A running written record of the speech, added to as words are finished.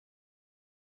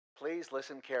Please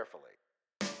listen carefully.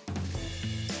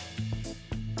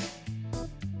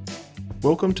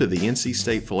 Welcome to the NC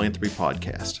State Philanthropy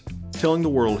Podcast, telling the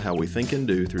world how we think and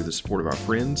do through the support of our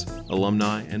friends,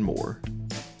 alumni, and more.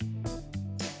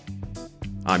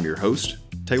 I'm your host,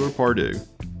 Taylor Pardue.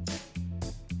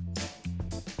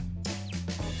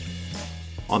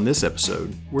 On this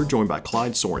episode, we're joined by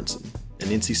Clyde Sorenson, an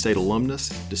NC State alumnus,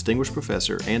 distinguished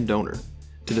professor, and donor,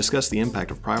 to discuss the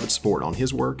impact of private support on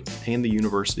his work and the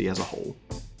university as a whole.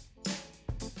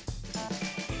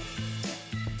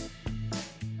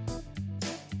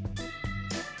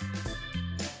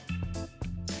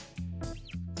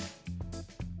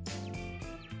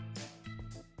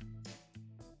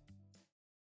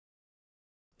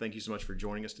 Thank you so much for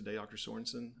joining us today, Dr.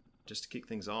 Sorenson. Just to kick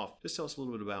things off, just tell us a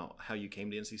little bit about how you came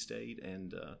to NC State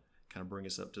and kind of bring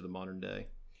us up to the modern day.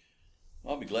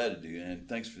 I'll be glad to do, and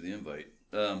thanks for the invite.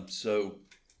 So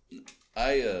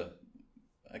I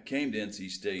came to NC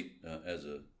State as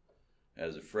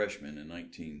a freshman in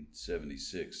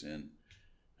 1976, and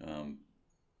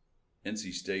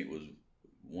NC State was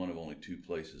one of only two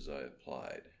places I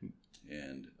applied,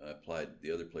 and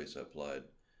the other place I applied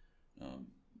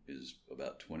is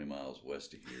about 20 miles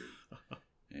west of here,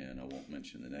 and I won't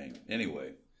mention the name.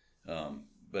 Anyway,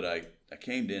 but I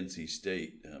came to NC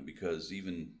State because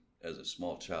even as a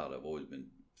small child, I've always been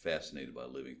fascinated by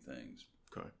living things,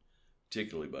 okay,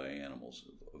 particularly by animals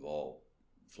of all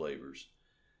flavors.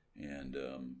 And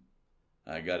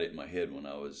I got it in my head when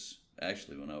I was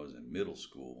in middle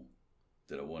school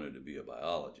that I wanted to be a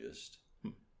biologist.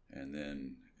 And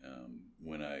then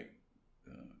when I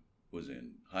was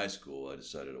in high school, I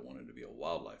decided I wanted to be a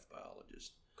wildlife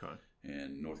biologist. Okay.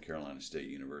 And North Carolina State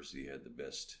University had the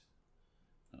best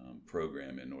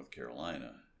program in North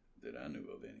Carolina that I knew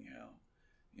of anyhow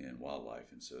in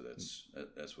wildlife, and so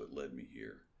that's what led me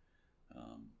here.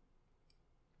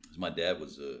 My dad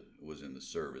was in the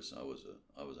service. I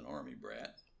was an Army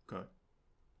brat. Okay.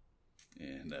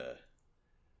 And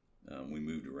we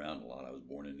moved around a lot. I was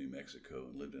born in New Mexico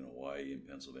and lived in Hawaii and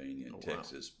Pennsylvania and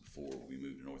Texas before we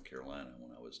moved to North Carolina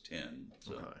when I was 10.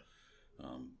 So,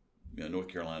 okay. North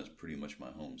Carolina is pretty much my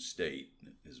home state,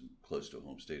 as close to a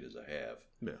home state as I have.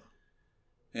 Yeah.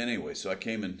 Anyway, so I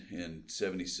came in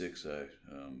 76. I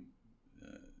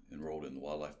enrolled in the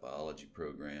wildlife biology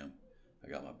program. I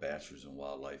got my bachelor's in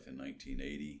wildlife in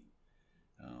 1980.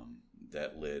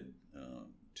 That led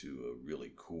to a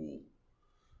really cool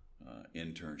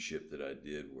internship that I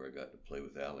did where I got to play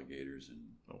with alligators and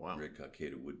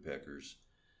red-cockaded woodpeckers.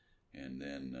 And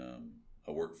then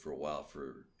I worked for a while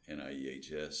for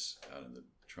NIEHS out in the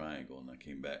Triangle, and I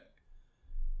came back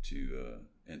to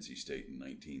NC State in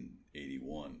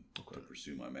 1981 to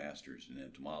pursue my master's in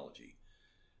entomology,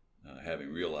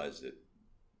 having realized that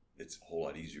it's a whole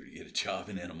lot easier to get a job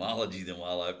in entomology than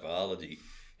wildlife biology,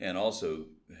 and also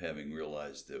having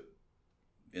realized that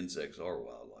insects are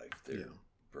wildlife. They're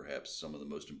perhaps some of the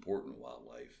most important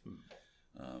wildlife,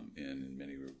 and in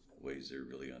many ways they're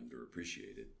really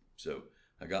underappreciated. So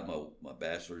I got my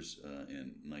bachelor's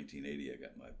in 1980. I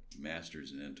got my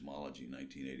master's in entomology in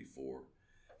 1984.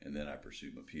 And then I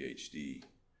pursued my PhD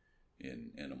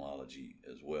in entomology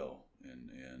as well,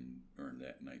 and earned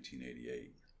that in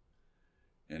 1988.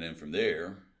 And then from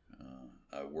there,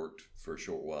 I worked for a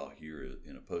short while here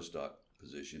in a postdoc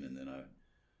position, and then I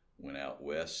went out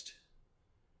west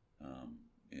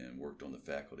and worked on the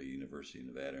faculty at University of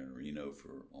Nevada in Reno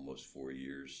for almost 4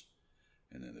 years,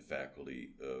 and then the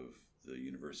faculty of the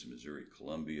University of Missouri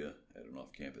Columbia at an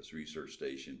off-campus research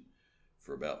station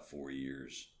for about 4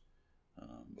 years.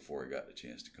 Before I got the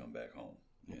chance to come back home.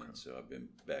 Okay. And so I've been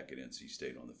back at NC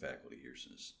State on the faculty here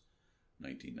since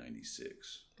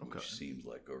 1996, which seems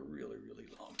like a really, really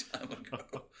long time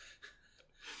ago.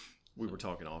 We were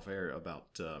talking off air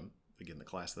about, again, the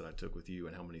class that I took with you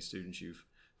and how many students you've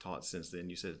taught since then.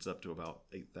 You said it's up to about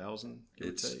 8,000,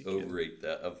 It's over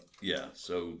 8,000. Yeah,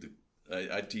 so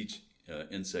I teach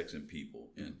insects and people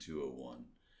in 201,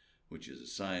 which is a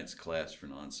science class for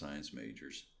non-science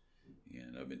majors.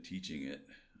 And I've been teaching it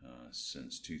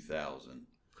since 2000.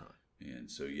 Okay. And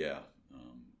so,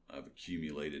 I've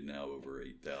accumulated now over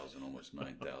 8,000, almost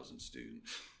 9,000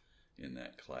 students in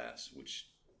that class, which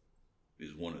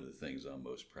is one of the things I'm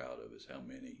most proud of, is how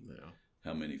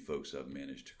many folks I've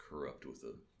managed to corrupt with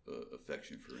a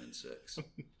affection for insects.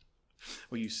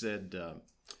 Well, you said,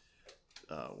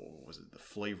 what was it, the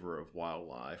flavor of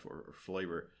wildlife or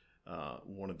flavor?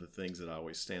 One of the things that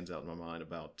always stands out in my mind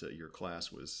about your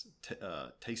class was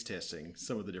taste testing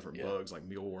some of the different bugs like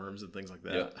mealworms and things like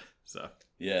that. So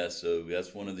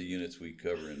that's one of the units we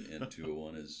cover in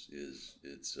 201 is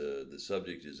it's the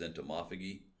subject is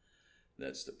entomophagy.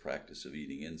 That's the practice of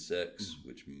eating insects,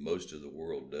 which most of the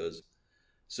world does.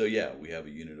 So yeah, we have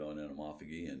a unit on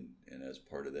entomophagy, and as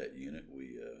part of that unit,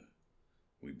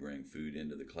 we bring food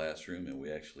into the classroom, and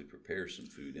we actually prepare some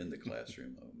food in the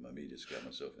classroom. I may just got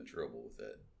myself in trouble with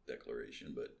that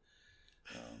declaration, but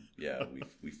yeah,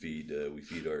 we feed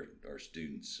our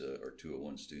students, our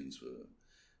 201 students.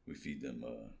 We feed them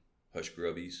hush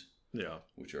grubbies,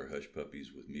 which are hush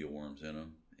puppies with mealworms in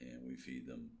them, and we feed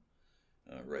them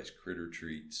rice critter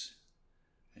treats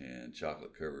and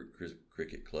chocolate covered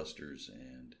cricket clusters,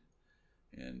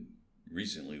 and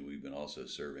recently we've been also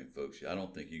serving folks. I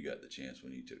don't think you got the chance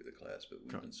when you took the class, but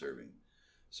we've been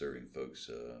serving folks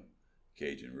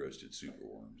Cajun roasted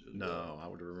superworms as well. I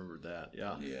would have remembered that.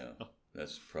 Yeah,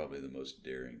 that's probably the most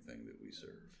daring thing that we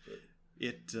serve. But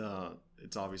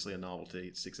it's obviously a novelty.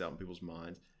 It sticks out in people's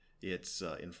minds. It's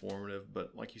informative,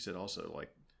 but like you said, also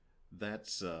like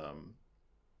that's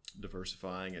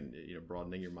diversifying and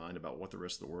broadening your mind about what the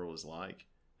rest of the world is like.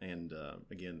 And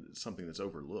again, it's something that's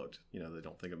overlooked. They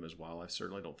don't think of them as wildlife.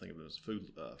 Certainly don't think of them as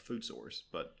food source.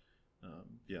 But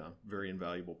very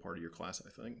invaluable part of your class,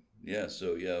 I think. Yeah.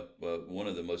 So one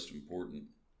of the most important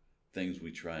things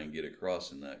we try and get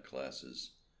across in that class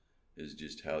is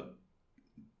just how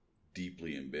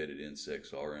deeply embedded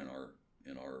insects are in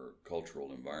our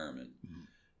cultural environment.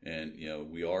 And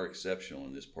we are exceptional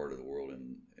in this part of the world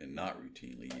and not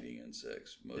routinely eating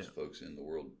insects. Most folks in the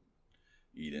world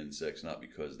eat insects not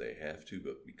because they have to,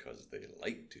 but because they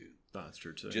like to. That's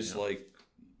true too. Just like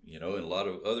in a lot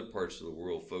of other parts of the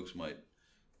world, folks might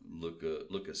look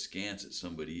askance at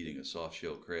somebody eating a soft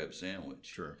shell crab sandwich.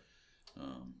 Sure.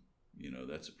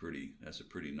 That's a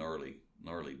pretty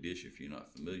gnarly dish if you're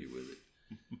not familiar with it.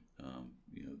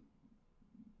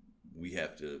 We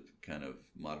have to kind of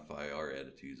modify our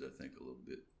attitudes, I think, a little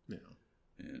bit.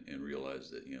 And realize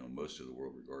that most of the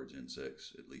world regards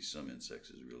insects, at least some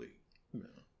insects, as really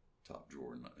top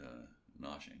drawer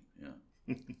noshing.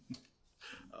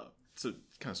 So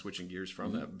kind of switching gears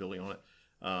from that, building on it,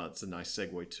 it's a nice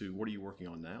segue to what are you working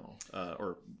on now,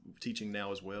 or teaching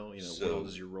now as well? What all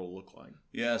does your role look like?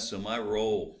 Yeah, so my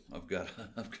role, I've got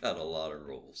a lot of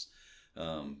roles.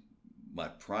 My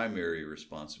primary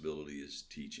responsibility is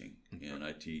teaching, and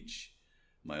I teach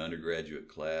my undergraduate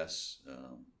class,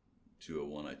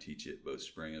 201. I teach it both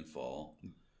spring and fall.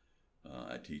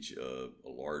 I teach a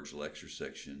large lecture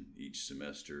section each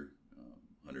semester,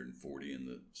 140 in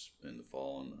the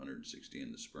fall and 160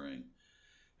 in the spring.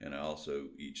 And I also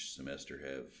each semester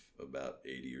have about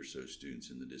 80 or so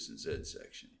students in the distance ed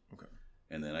section. Okay.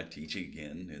 And then I teach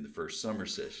again in the first summer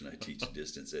session. I teach a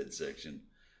distance ed section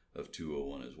of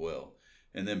 201 as well.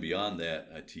 And then beyond that,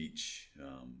 I teach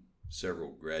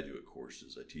several graduate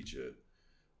courses. I teach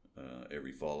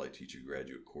every fall I teach a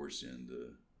graduate course in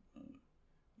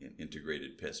in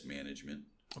integrated pest management,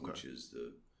 which is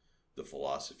the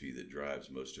philosophy that drives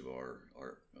most of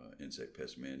our insect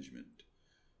pest management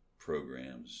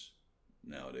programs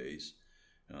nowadays.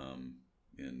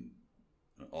 In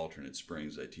alternate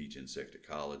springs, I teach insect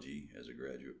ecology as a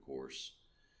graduate course.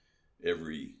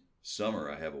 Every summer,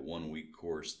 I have a 1-week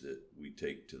course that we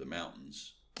take to the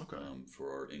mountains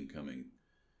for our incoming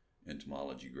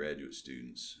entomology graduate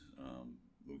students.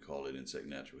 We call it Insect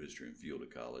Natural History and Field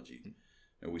Ecology.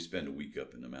 And we spend a week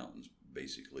up in the mountains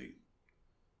basically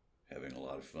having a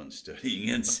lot of fun studying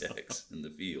insects in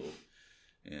the field.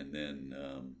 And then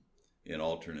in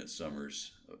alternate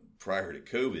summers, prior to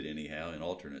COVID anyhow, in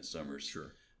alternate summers,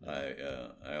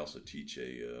 I also teach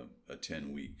a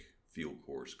 10-week field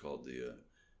course called the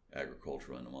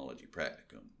Agricultural Entomology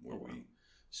Practicum, where we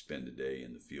spend a day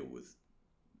in the field with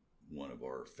one of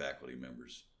our faculty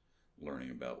members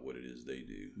learning about what it is they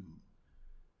do.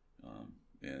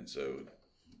 And so,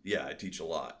 I teach a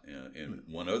lot. And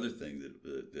one other thing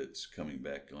that's coming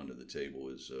back onto the table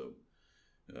is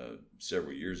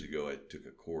several years ago, I took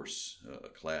a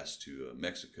class to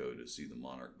Mexico to see the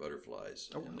monarch butterflies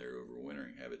in their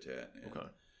overwintering habitat.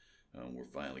 And we're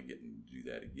finally getting to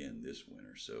do that again this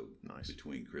winter. So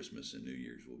between Christmas and New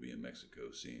Year's, we'll be in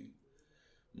Mexico seeing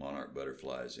monarch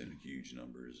butterflies in huge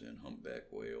numbers and humpback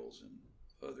whales and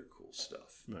other cool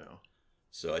stuff.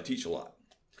 So I teach a lot.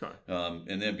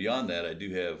 And then beyond that, I do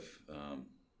have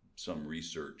some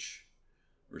research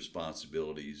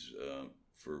responsibilities.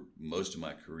 For most of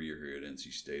my career here at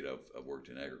NC State, I've worked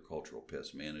in agricultural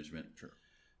pest management,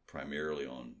 primarily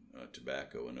on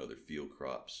tobacco and other field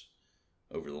crops.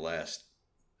 Over the last,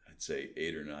 I'd say,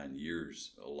 8 or 9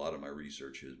 years, a lot of my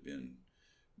research has been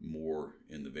more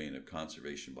in the vein of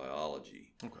conservation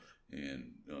biology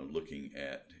and looking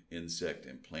at insect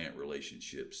and plant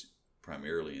relationships,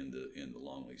 primarily in the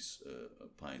longleaf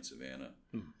pine savanna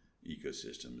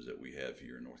ecosystems that we have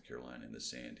here in North Carolina in the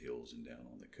Sand Hills and down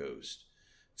on the coast.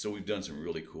 So we've done some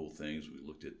really cool things. We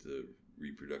looked at the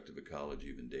reproductive ecology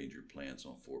of endangered plants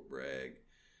on Fort Bragg.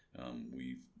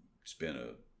 We've spent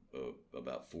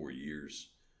about 4 years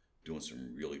doing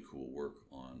some really cool work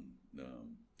on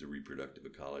the reproductive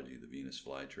ecology of the Venus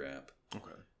flytrap.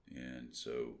 Okay. And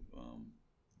so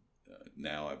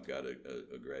now I've got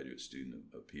a graduate student,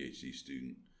 a PhD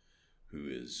student, who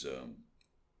is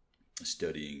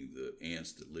studying the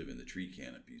ants that live in the tree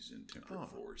canopies in temperate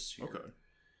forests here. Okay.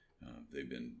 They've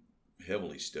been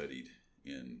heavily studied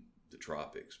in the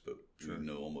tropics, but we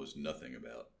know almost nothing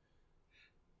about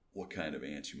what kind of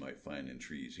ants you might find in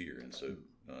trees here. And so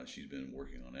she's been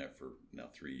working on that for now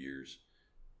 3 years.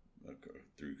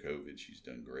 Through COVID, she's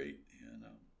done great, and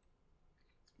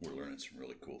we're learning some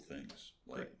really cool things.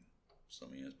 Like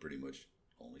some ants pretty much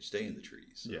only stay in the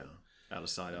trees. So. Yeah, out of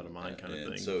sight, out of mind kind of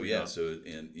thing. So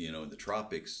in the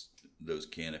tropics, those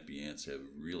canopy ants have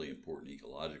really important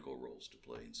ecological roles to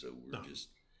play, and so we're just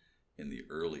in the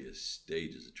earliest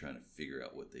stages of trying to figure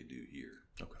out what they do here.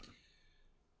 Okay.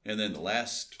 And then the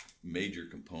last major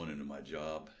component of my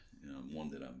job, one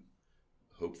that I'm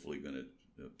hopefully going to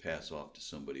pass off to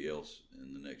somebody else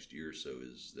in the next year or so,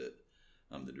 is that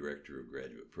I'm the director of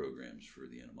graduate programs for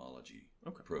the entomology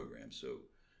program. So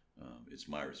it's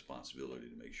my responsibility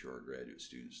to make sure our graduate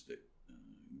students that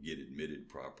get admitted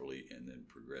properly and then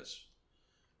progress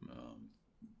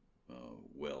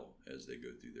well as they go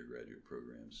through their graduate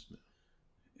programs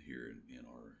here in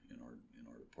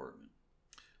our department.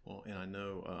 Well, and I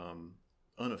know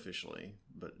unofficially,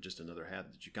 but just another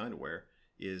hat that you kind of wear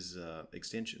is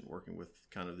extension, working with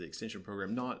kind of the extension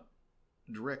program, not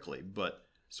directly, but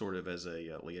sort of as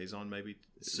a liaison, maybe.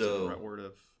 Is that the right word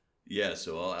of? Yeah,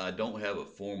 so I don't have a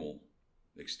formal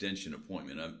extension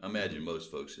appointment. I imagine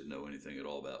most folks that know anything at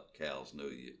all about cows know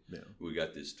you. Yeah. We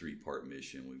got this 3-part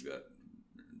mission. We've got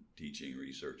teaching,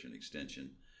 research, and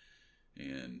extension,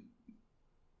 and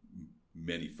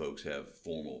many folks have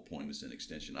formal appointments in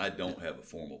extension. I don't have a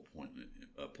formal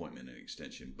appointment in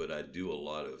extension, but I do a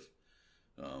lot of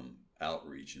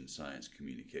outreach and science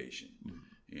communication,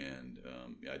 and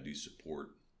I do support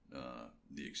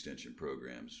the extension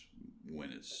programs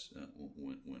when it's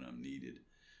when I'm needed.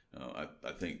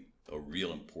 I think a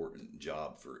real important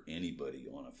job for anybody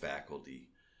on a faculty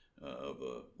of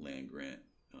a land grant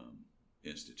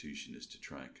institution is to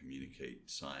try and communicate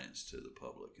science to the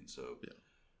public, and so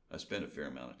I spend a fair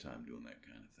amount of time doing that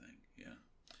kind of thing. Yeah,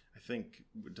 I think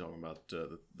we're talking about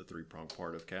the 3-pronged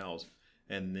part of cows.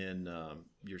 And then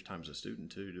your time as a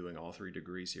student too, doing all 3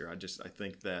 degrees here. I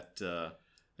think that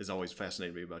has always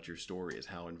fascinated me about your story, is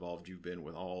how involved you've been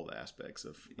with all the aspects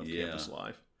of campus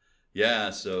life. Yeah.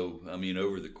 So I mean,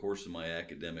 over the course of my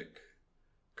academic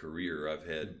career, I've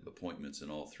had appointments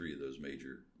in all 3 of those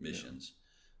major missions.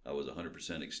 I was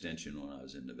 100% extension when I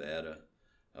was in Nevada.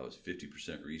 I was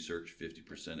 50% research,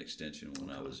 50% extension when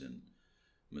I was in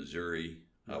Missouri.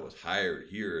 I was hired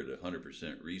here at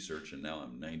 100% research, and now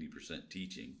I'm 90%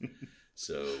 teaching.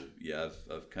 So yeah,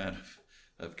 I've kind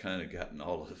of gotten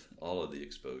all of the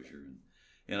exposure,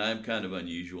 and I'm kind of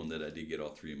unusual in that I did get all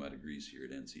 3 of my degrees here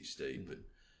at NC State. But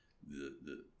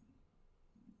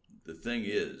the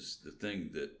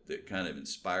thing that kind of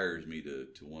inspires me to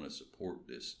want to support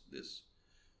this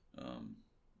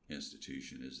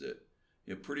institution is that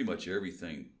pretty much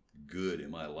everything good in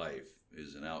my life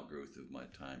is an outgrowth of my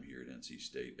time here at NC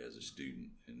State as a student,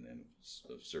 and then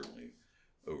certainly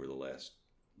over the last,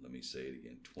 let me say it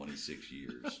again, 26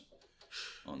 years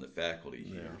on the faculty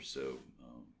here. Yeah. So,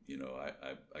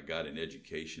 I got an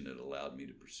education that allowed me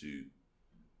to pursue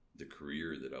the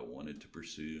career that I wanted to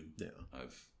pursue. Yeah.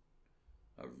 I've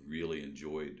really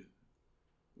enjoyed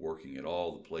working at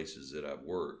all the places that I've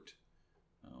worked,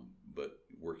 but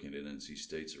working at NC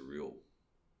State's a real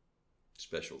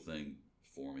special thing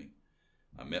for me.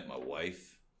 I met my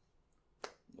wife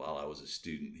while I was a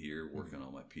student here working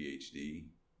on my PhD.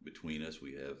 Between us,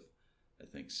 we have, I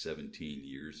think, 17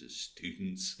 years as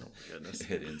students at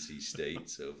NC State.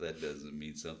 So if that doesn't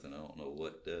mean something, I don't know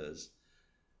what does.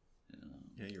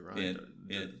 Yeah, you're right.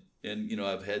 And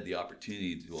I've had the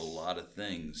opportunity to do a lot of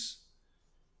things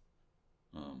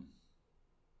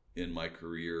in my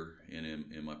career and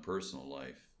in my personal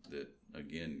life that,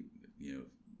 again,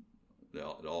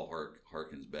 it all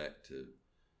harkens back to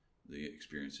the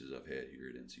experiences I've had here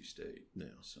at NC State. Yeah.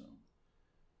 So,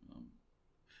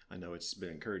 I know it's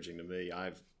been encouraging to me.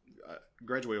 I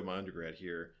graduated my undergrad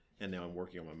here, and now I'm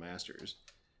working on my master's.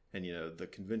 And the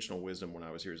conventional wisdom when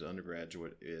I was here as an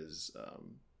undergraduate is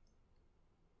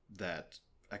that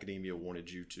academia wanted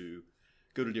you to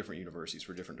go to different universities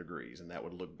for different degrees, and that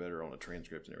would look better on a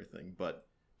transcript and everything. But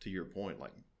to your point,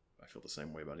 like I feel the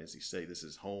same way about NC State. This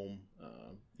is home.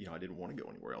 I didn't want to go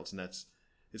anywhere else, and it's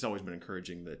always been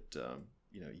encouraging that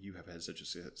you have had such a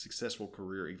successful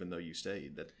career, even though you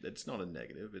stayed. That's not a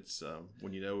negative. It's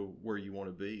when you know where you want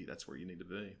to be, that's where you need to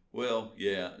be. Well,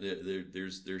 yeah,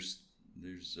 there's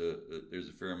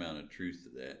a fair amount of truth to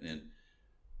that, and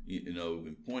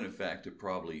in point of fact, it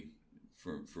probably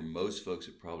for most folks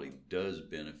it probably does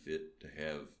benefit to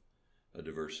have a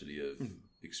diversity of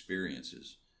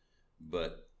experiences,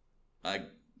 but I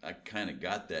kind of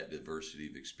got that diversity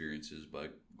of experiences by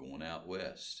going out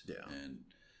west. Yeah. And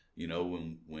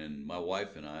when my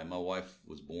wife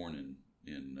was born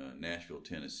in Nashville,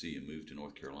 Tennessee, and moved to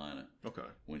North Carolina. Okay.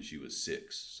 When she was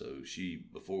 6, so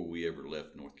before we ever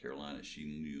left North Carolina, she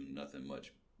knew nothing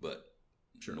much but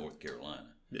North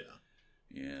Carolina. Yeah.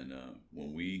 And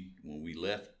when we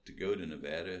left to go to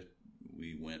Nevada,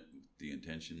 we went with the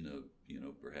intention of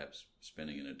perhaps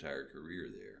spending an entire career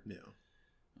there. Yeah.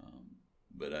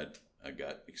 But I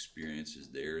got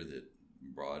experiences there that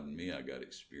broadened me. I got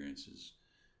experiences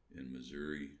in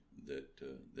Missouri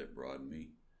that broadened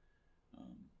me.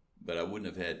 But I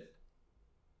wouldn't have had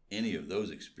any of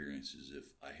those experiences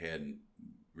if I hadn't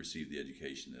received the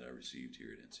education that I received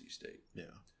here at NC State.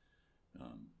 Yeah.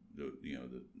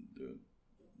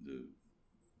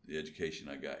 The education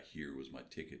I got here was my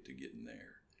ticket to getting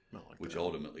there, which that.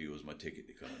 Ultimately was my ticket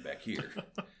to coming back here.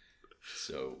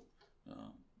 So,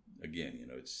 again,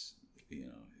 it's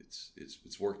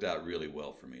worked out really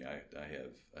well for me. I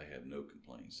have no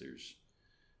complaints. There's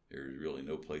really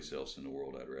no place else in the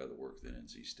world I'd rather work than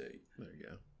NC State. There you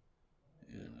go.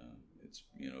 And it's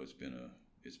been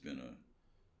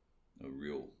a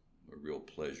real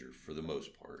pleasure for the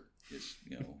most part. It's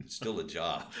it's still a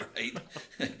job, right?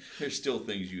 There's still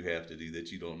things you have to do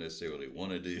that you don't necessarily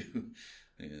want to do,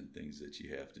 and things that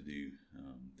you have to do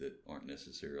that aren't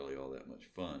necessarily all that much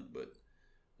fun. But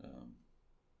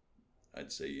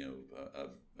I'd say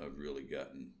I've really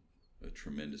gotten a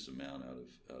tremendous amount out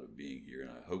of being here, and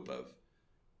I hope I've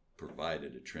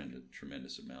provided a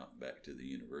tremendous amount back to the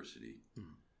university.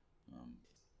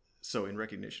 So in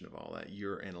recognition of all that,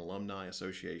 you're an Alumni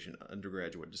Association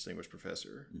undergraduate distinguished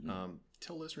professor. Mm-hmm.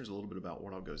 Tell listeners a little bit about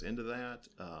what all goes into that,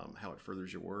 how it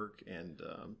furthers your work, and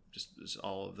just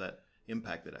all of that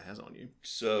impact that it has on you.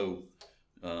 So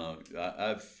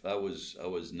I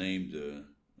was named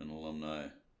an Alumni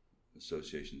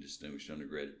Association distinguished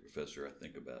undergraduate professor, I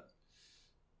think about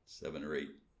 7 or 8,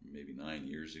 maybe 9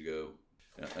 years ago.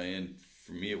 And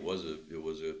for me, it was a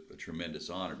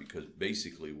tremendous honor, because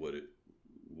basically what it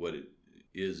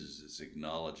is it's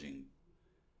acknowledging,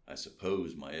 I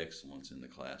suppose, my excellence in the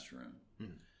classroom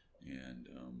and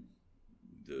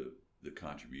the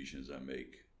contributions I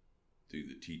make through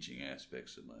the teaching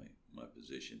aspects of my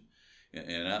position.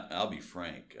 And I'll be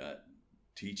frank,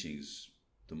 teaching's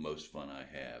the most fun I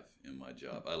have in my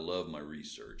job. I love my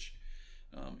research,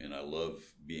 and I love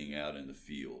being out in the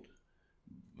field.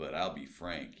 But I'll be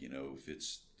frank, if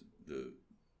it's the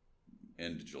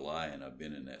end of July and I've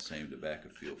been in that same tobacco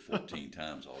field 14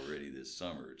 times already this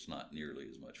summer, it's not nearly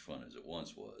as much fun as it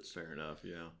once was. Fair enough,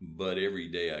 yeah. But every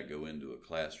day I go into a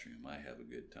classroom, I have a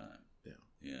good time. Yeah.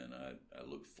 And I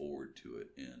look forward to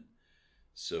it. And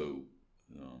so,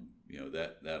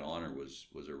 that honor was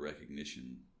a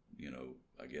recognition,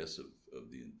 I guess, of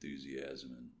the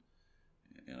enthusiasm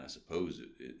and I suppose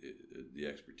the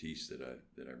expertise that I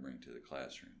bring to the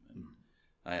classroom. And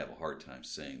I have a hard time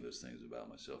saying those things about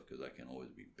myself because I can always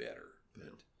be better.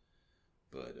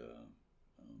 But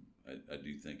I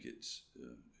do think it's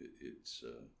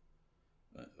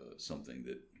something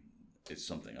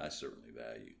I certainly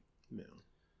value. Yeah.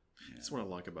 That's what I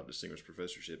like about distinguished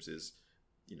professorships is,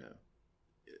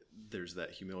 there's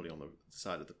that humility on the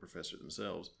side of the professor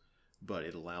themselves, but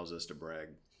it allows us to brag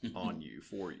on you,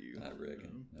 for you. I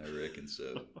reckon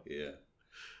so. Yeah.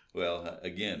 Well,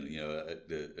 again,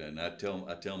 and I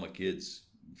tell my kids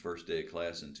first day of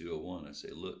class in 201, I say,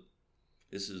 look,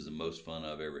 this is the most fun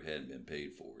I've ever had and been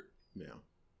paid for it. Yeah.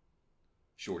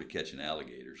 Short of catching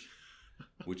alligators,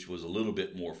 which was a little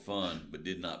bit more fun, but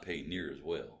did not pay near as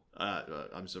well. It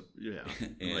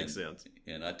makes sense.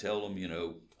 And I tell them,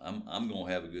 I'm going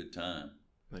to have a good time.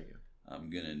 Thank you. I'm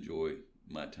going to enjoy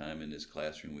my time in this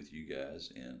classroom with you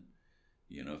guys, and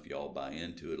if y'all buy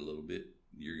into it a little bit,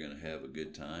 you're going to have a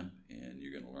good time and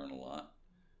you're going to learn a lot,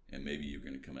 and maybe you're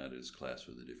going to come out of this class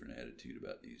with a different attitude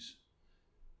about these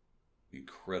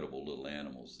incredible little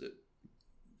animals that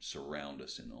surround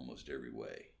us in almost every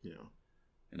way. Yeah.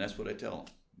 And that's what I tell them,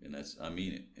 and I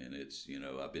mean it. And it's,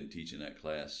 I've been teaching that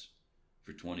class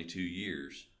for 22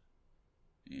 years,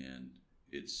 and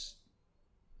it's,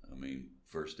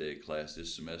 first day of class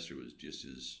this semester was just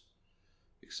as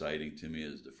exciting to me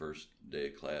as the first day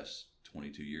of class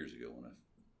 22 years ago when I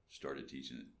started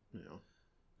teaching it. Yeah.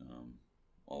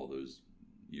 All those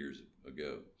years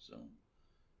ago. So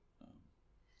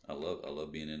I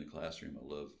love being in the classroom.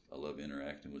 I love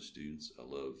interacting with students. I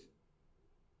love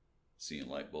seeing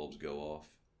light bulbs go off.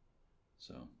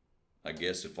 So I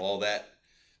guess if all that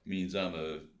means I'm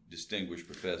a distinguished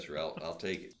professor, I'll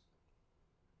take it.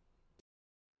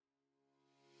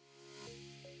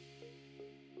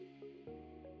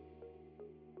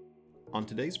 On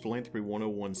today's Philanthropy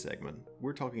 101 segment,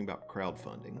 we're talking about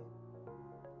crowdfunding.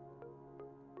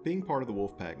 Being part of the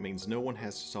Wolfpack means no one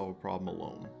has to solve a problem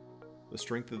alone. The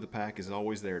strength of the pack is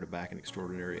always there to back an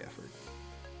extraordinary effort.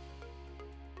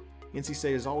 NC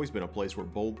State has always been a place where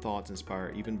bold thoughts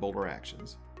inspire even bolder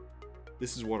actions.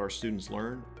 This is what our students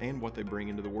learn and what they bring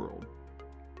into the world.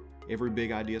 Every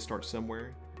big idea starts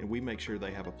somewhere, and we make sure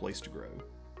they have a place to grow.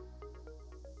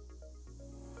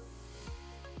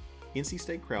 NC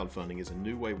State crowdfunding is a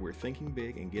new way we're thinking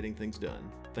big and getting things done,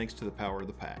 thanks to the power of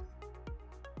the pack.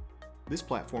 This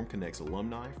platform connects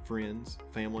alumni, friends,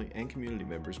 family, and community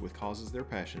members with causes they're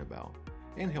passionate about,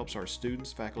 and helps our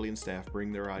students, faculty, and staff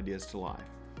bring their ideas to life,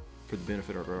 for the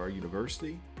benefit of our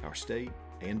university, our state,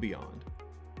 and beyond.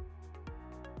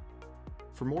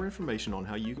 For more information on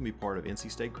how you can be part of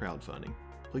NC State crowdfunding,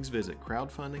 please visit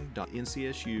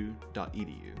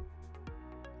crowdfunding.ncsu.edu.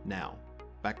 Now,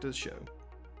 back to the show.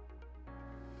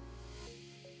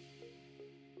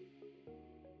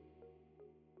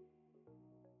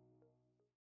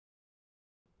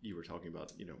 You were talking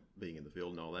about, being in the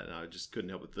field and all that, and I just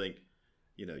couldn't help but think,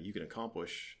 you can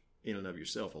accomplish in and of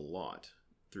yourself a lot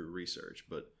through research,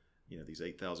 but, these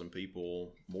 8,000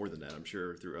 people, more than that, I'm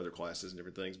sure, through other classes and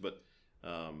different things, but,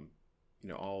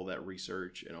 all that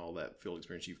research and all that field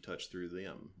experience you've touched through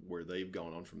them, where they've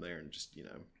gone on from there and just,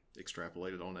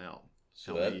 extrapolated on out.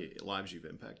 So how many lives you've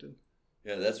impacted.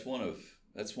 Yeah, that's one of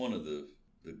the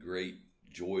great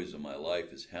joys of my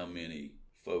life is how many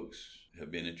folks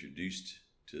have been introduced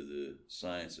to the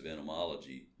science of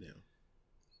entomology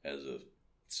as a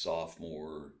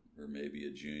sophomore or maybe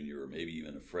a junior or maybe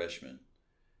even a freshman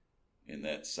in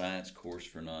that science course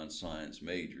for non-science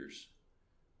majors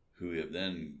who have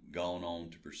then gone on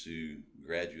to pursue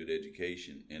graduate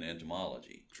education in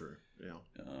entomology. True, yeah.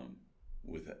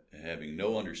 With having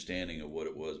no understanding of what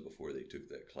it was before they took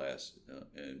that class,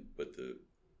 but the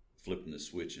flipping the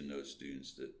switch in those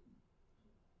students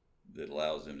that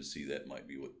allows them to see that might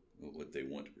be what they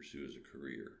want to pursue as a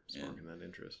career. Sparking that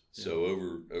interest. Yeah. So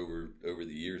over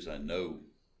the years, I know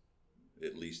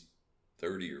at least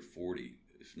 30 or 40,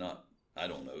 if not, I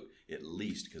don't know, at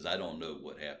least, because I don't know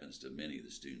what happens to many of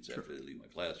the students after they leave my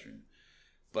classroom,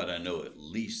 but I know at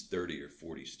least 30 or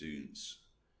 40 students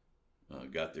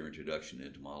got their introduction to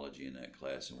entomology in that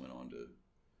class and went on to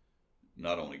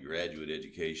not only graduate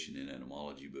education in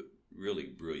entomology, but really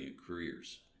brilliant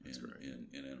careers in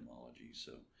entomology.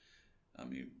 So, I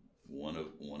mean, one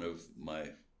of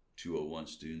my 201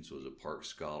 students was a park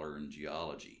scholar in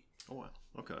geology. Oh, wow.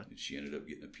 Okay. And she ended up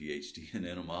getting a PhD in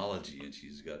entomology, and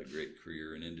she's got a great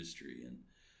career in industry. And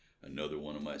another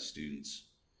one of my students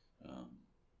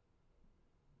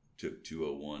took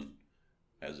 201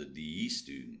 as a DE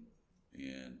student,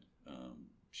 and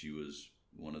she was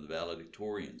one of the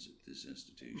valedictorians at this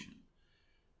institution.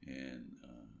 And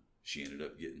she ended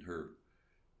up getting her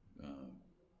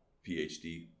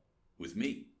PhD with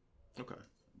me. Okay.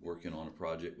 Working on a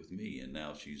project with me, and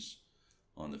now she's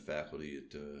on the faculty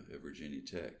at Virginia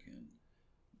Tech. And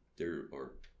there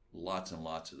are lots and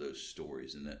lots of those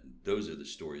stories, and those are the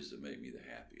stories that make me the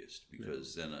happiest,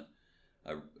 because then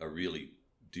I really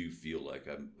do feel like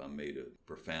I made a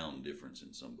profound difference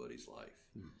in somebody's life.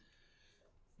 Mm.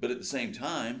 But at the same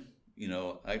time,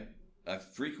 I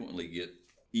frequently get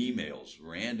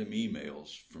random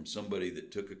emails from somebody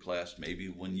that took a class maybe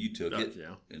when you took it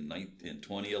in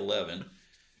 2011,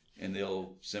 and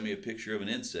they'll send me a picture of an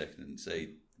insect and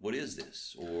say, "What is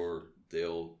this?" Or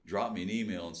they'll drop me an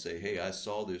email and say, "Hey, I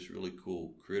saw this really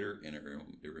cool critter, and it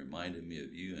reminded me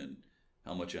of you and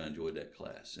how much I enjoyed that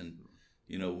class." And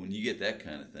when you get that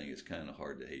kind of thing, it's kind of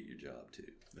hard to hate your job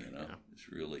too. It's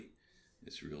really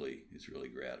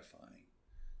gratifying.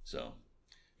 So,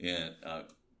 and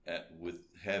with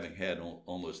having had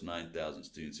almost 9,000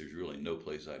 students, there's really no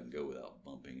place I can go without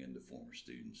bumping into former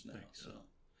students now. So,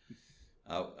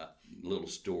 a little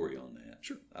story on that.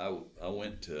 Sure. I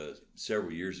went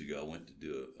several years ago. I went to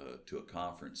do a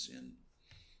conference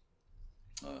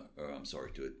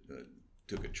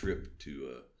took a trip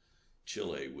to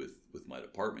Chile with my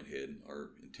department head.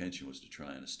 Our intention was to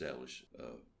try and establish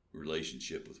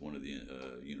relationship with one of the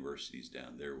universities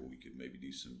down there where we could maybe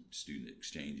do some student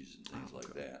exchanges and things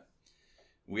like that.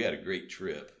 We had a great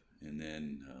trip, and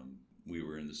then we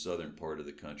were in the southern part of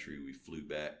the country. We flew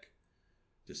back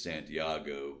to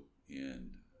Santiago,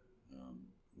 and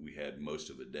we had most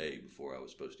of a day before I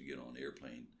was supposed to get on an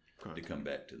airplane to come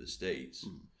back to the States.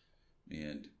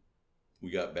 And we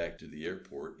got back to the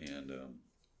airport and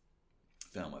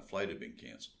found my flight had been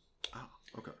canceled.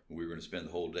 Okay. We were going to spend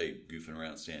the whole day goofing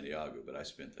around Santiago, but I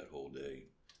spent that whole day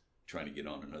trying to get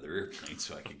on another airplane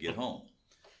so I could get home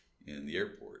in the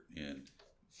airport. And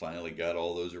finally got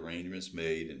all those arrangements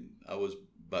made. And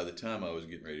by the time I was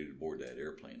getting ready to board that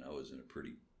airplane, I was in a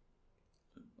pretty,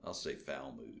 I'll say,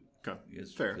 foul mood. Okay.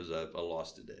 It's fair. Because I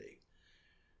lost a day.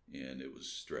 And it was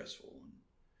stressful. And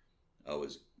I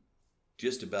was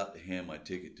just about to hand my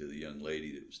ticket to the young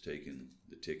lady that was taking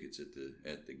the tickets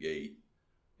at the gate.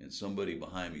 And somebody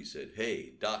behind me said,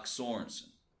 "Hey, Doc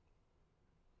Sorenson,"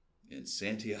 in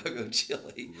Santiago,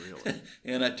 Chile. Really?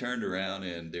 And I turned around,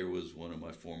 and there was one of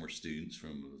my former students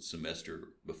from a semester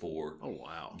before. Oh,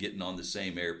 wow. Getting on the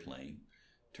same airplane.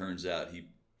 Turns out he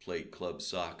played club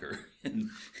soccer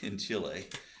in Chile.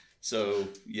 So,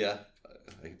 yeah,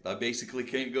 I basically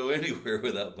can't go anywhere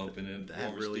without bumping into that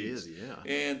former really students. is,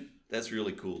 yeah. And that's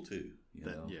really cool, too.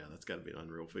 Yeah, that's got to be an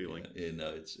unreal feeling. Yeah, and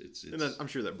it's and I'm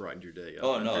sure that brightened your day up.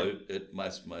 Oh no,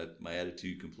 my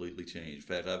attitude completely changed. In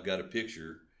fact, I've got a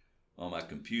picture on my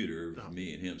computer of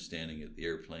me and him standing at the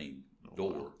airplane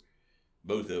door, wow.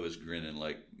 Both of us grinning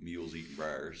like mules eating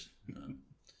briars,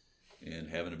 and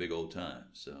having a big old time.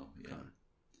 So yeah,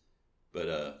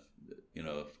 but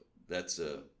that's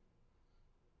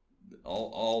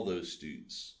all those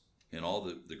students and all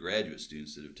the graduate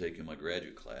students that have taken my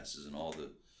graduate classes and all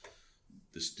the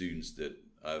students that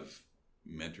I've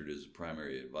mentored as a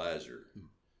primary advisor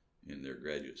in their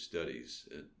graduate studies,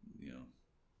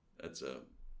 that's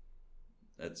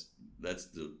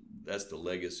the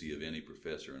legacy of any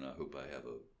professor, and I hope I have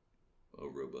a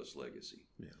robust legacy.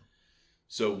 Yeah.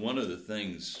 So one of the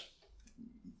things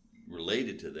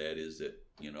related to that is that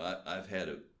I've had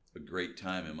a great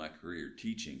time in my career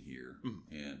teaching here,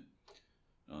 and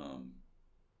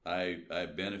I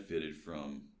benefited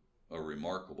from a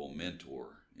remarkable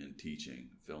mentor in teaching,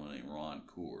 a fellow named Ron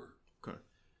Coor,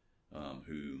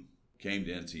 who came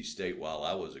to NC State while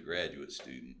I was a graduate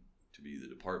student to be the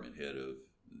department head of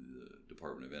the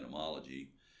Department of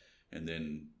Entomology, and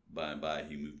then by and by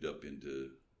he moved up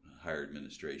into higher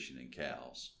administration in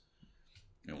cows.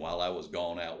 And while I was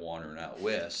gone out wandering out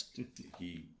west,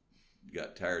 he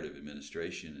got tired of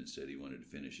administration and said he wanted to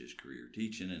finish his career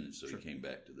teaching, and so he came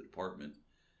back to the department,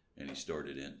 and he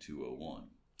started in 201.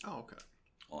 Oh, okay.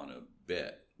 On a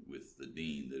bet with the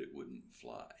dean that it wouldn't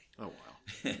fly. Oh,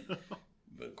 wow.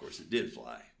 But of course it did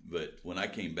fly. But when I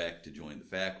came back to join the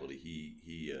faculty,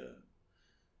 he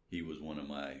was one of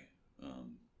my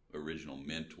original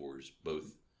mentors,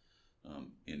 both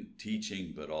in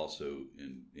teaching, but also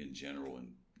in general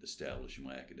in establishing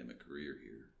my academic career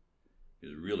here. He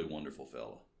was a really wonderful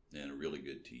fellow and a really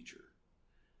good teacher.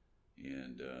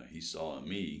 And he saw in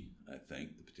me, I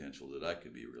think, the potential that I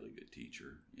could be a really good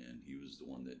teacher. And he was the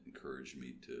one that encouraged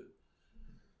me to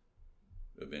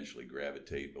eventually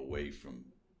gravitate away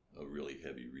from a really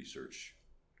heavy research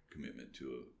commitment to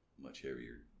a much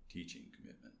heavier teaching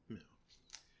commitment. Yeah.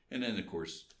 And then, of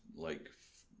course, like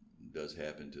does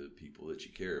happen to people that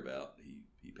you care about,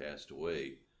 he passed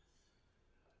away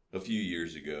a few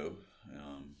years ago.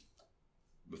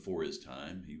 Before his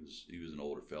time. He was an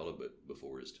older fellow, but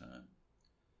before his time.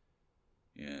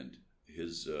 And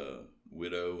his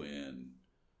widow and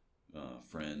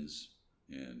friends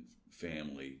and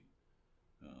family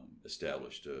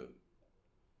established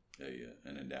an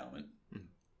endowment.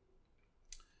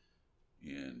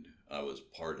 And I was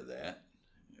part of that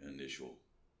initial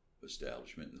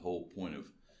establishment. And the whole point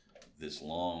of this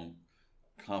long,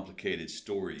 complicated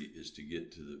story is to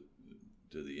get to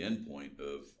the end point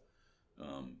of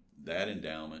that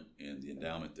endowment and the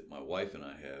endowment that my wife and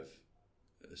I have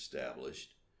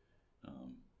established.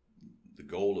 The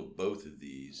goal of both of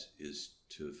these is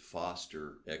to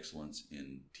foster excellence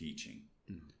in teaching,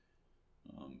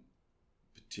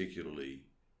 particularly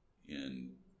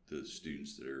in the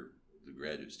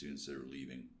graduate students that are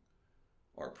leaving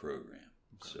our program.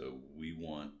 Okay. So we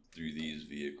want, through these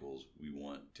vehicles, we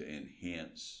want to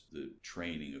enhance the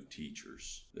training of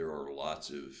teachers. There are lots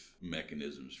of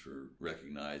mechanisms for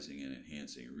recognizing and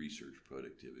enhancing research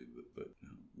productivity, but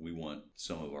we want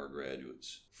some of our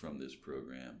graduates from this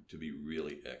program to be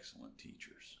really excellent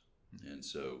teachers. Mm-hmm. And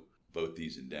so both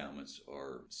these endowments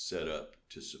are set up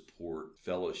to support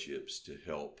fellowships to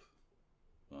help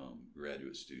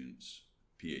graduate students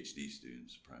PhD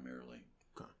students primarily.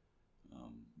 Okay.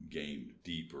 Gain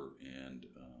deeper and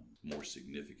more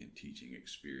significant teaching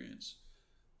experience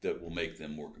that will make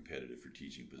them more competitive for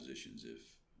teaching positions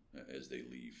as they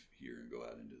leave here and go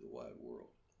out into the wide world.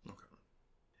 Okay.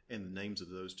 And the names of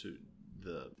those two,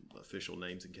 the official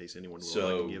names, in case anyone would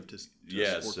like to give to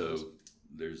support those.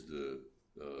 There's the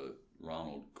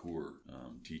Ronald Coor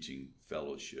Teaching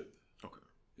Fellowship. Okay.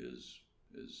 Is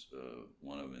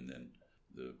one of them, and then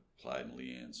the Clyde and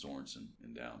Leanne Sorenson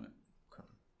Endowment. Okay.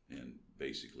 And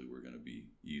basically, we're going to be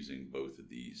using both of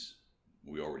these.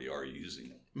 We already are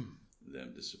using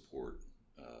them to support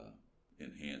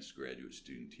enhanced graduate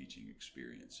student teaching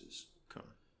experiences. Okay.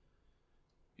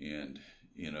 And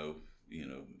in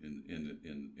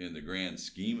the grand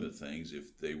scheme of things,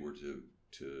 if they were to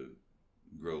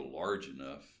grow large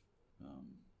enough,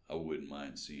 I wouldn't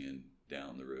mind seeing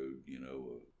down the road,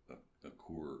 a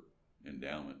Coor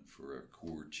endowment for a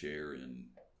Coor chair in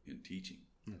teaching.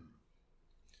 Mm-hmm.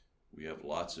 We have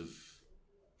lots of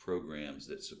programs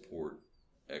that support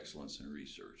excellence in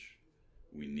research.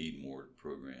 We need more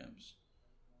programs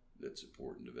that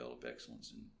support and develop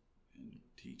excellence in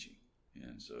teaching.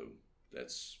 And so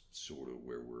that's sort of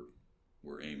where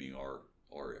we're aiming our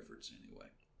efforts anyway.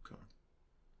 Okay.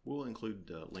 We'll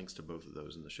include links to both of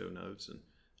those in the show notes, and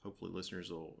hopefully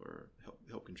listeners will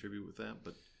help contribute with that.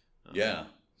 But yeah,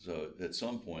 so at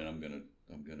some point I'm gonna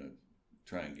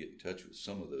try and get in touch with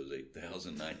some of those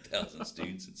 8,000, 9,000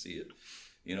 students and see it.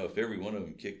 If every one of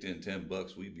them kicked in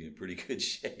 $10, we'd be in pretty good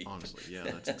shape. Honestly, yeah,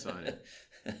 that's exciting.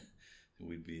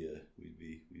 we'd be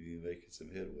making some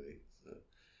headway. So,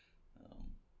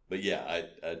 but yeah,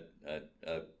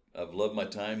 I've loved my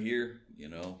time here.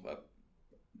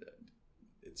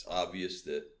 It's obvious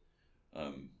that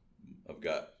I've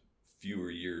got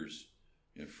fewer years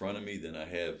in front of me than I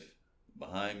have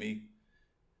behind me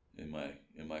in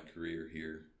my career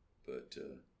here, but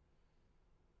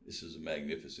this is a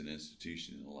magnificent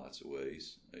institution in lots of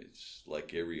ways. It's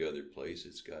like every other place;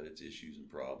 it's got its issues and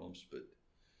problems, but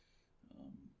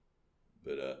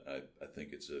I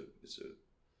think it's a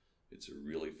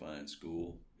really fine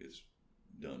school. It's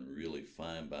done really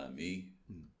fine by me.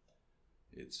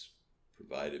 It's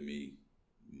provided me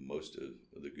most of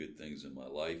the good things in my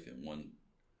life in one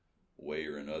way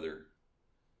or another,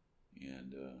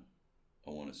 and I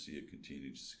want to see it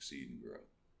continue to succeed and grow.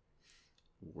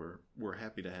 We're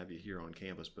happy to have you here on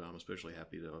campus, but I'm especially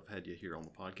happy to have had you here on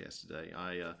the podcast today.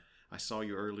 I saw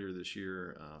you earlier this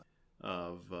year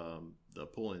of the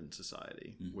Pull-In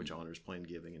Society, mm-hmm. which honors planned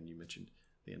giving, and you mentioned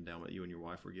the endowment you and your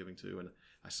wife were giving to, and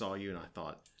I saw you and I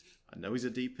thought, I know he's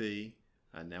a DP,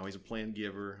 and now he's a planned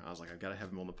giver. I was like, I've got to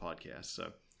have him on the podcast.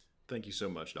 So thank you so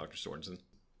much, Dr. Sorenson.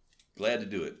 Glad to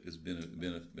do it. It's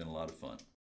been a lot of fun.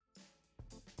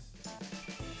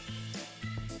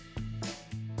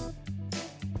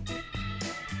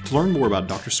 To learn more about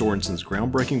Dr. Sorenson's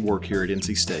groundbreaking work here at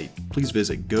NC State, please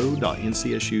visit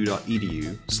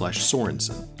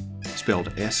go.ncsu.edu/Sorenson,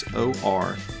 spelled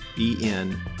SORENSON.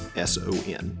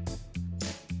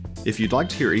 If you'd like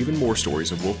to hear even more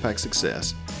stories of Wolfpack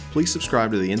success, please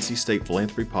subscribe to the NC State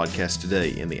Philanthropy Podcast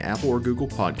today in the Apple or Google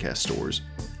podcast stores,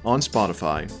 on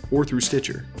Spotify, or through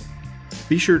Stitcher.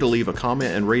 Be sure to leave a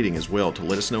comment and rating as well to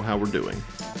let us know how we're doing.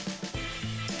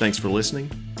 Thanks for listening,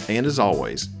 and as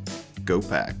always, go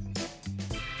Pack.